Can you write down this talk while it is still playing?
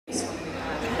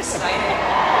exciting.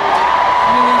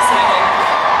 Really exciting.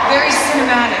 Very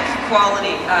cinematic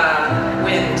quality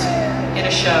wind in a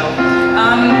show.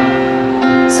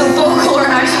 So Folklore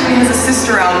actually has a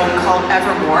sister album called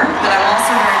Evermore that I'm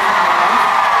also very proud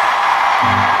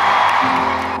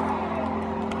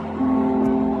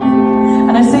of.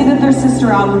 And I say that they're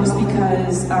sister albums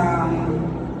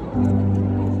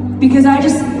because I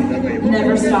just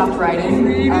never stopped writing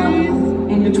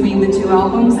in between the two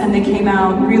albums, and they came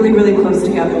out really, really close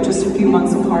together, just a few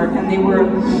months apart, and they were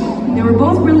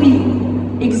both really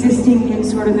existing in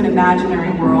sort of an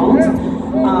imaginary world,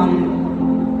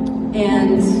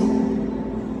 and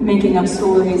making up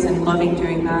stories and loving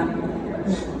doing that.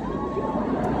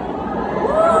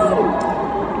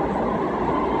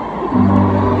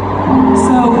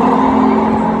 So,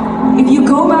 if you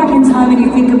go back in time and you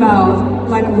think about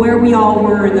like where we all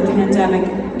were in the pandemic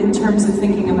in terms of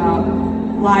thinking about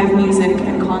live music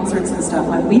and concerts and stuff,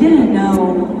 like we didn't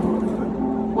know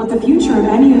what the future of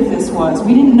any of this was.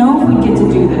 We didn't know if we'd get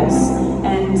to do this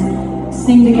and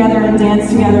sing together and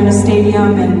dance together in a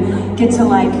stadium and get to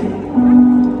like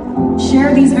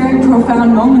share these very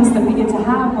profound moments that we get to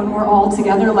have when we're all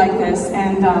together like this.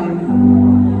 And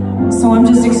so I'm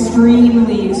just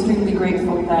extremely, extremely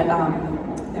grateful that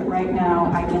that right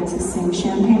now I get to sing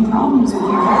Champagne Problems with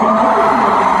you.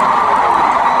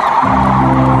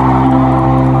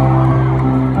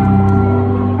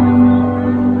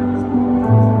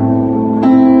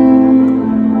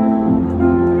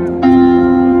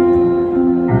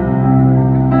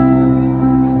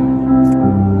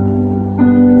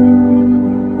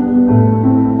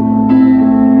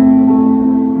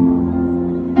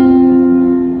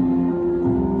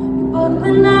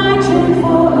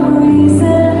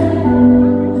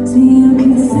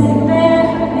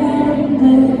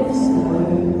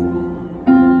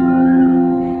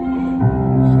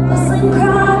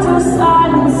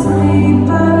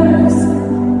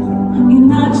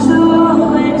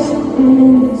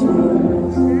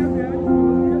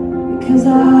 Cause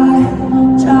I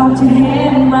dropped your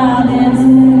hand while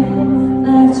dancing,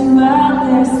 left you out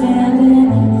there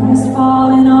standing, first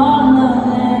falling on the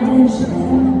land in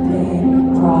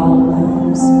champagne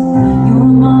problems. Your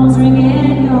mom's ring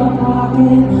in your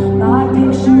pocket, my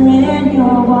picture in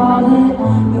your wallet,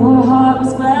 your heart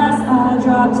was glass, I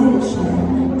dropped it,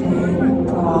 champagne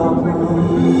problems.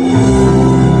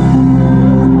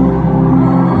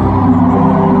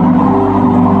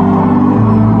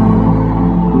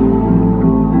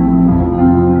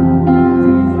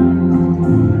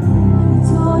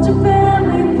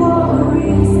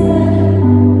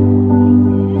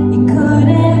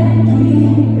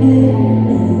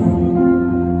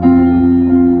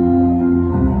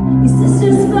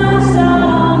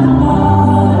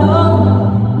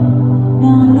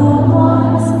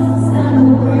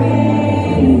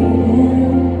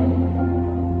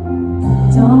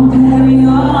 Don't carry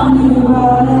on, you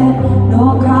brought it.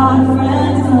 No crowd of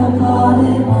friends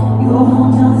applauded. Your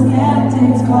hometown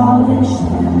skeptics called it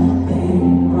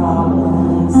champagne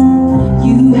problems.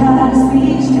 You had a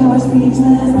speech, you're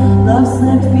speechless. Love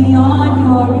slipped beyond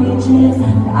your reaches.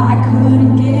 I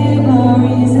couldn't give a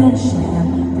reason.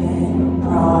 Champagne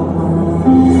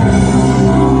problems.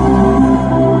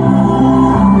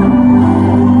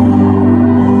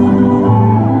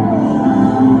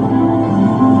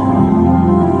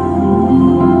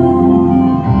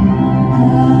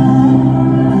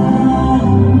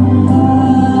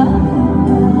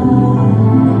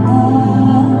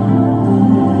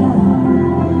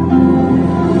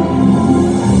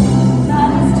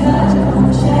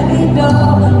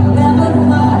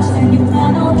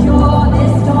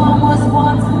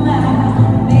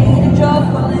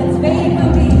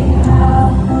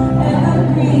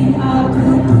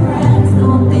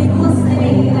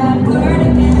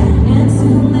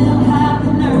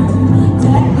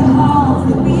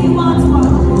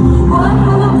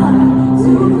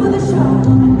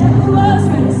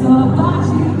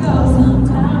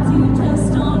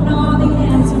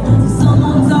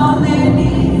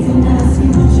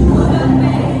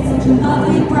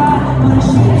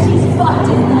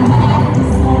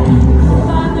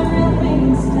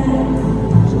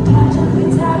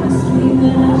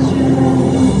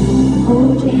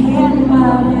 Hold your hand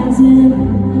while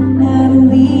dancing.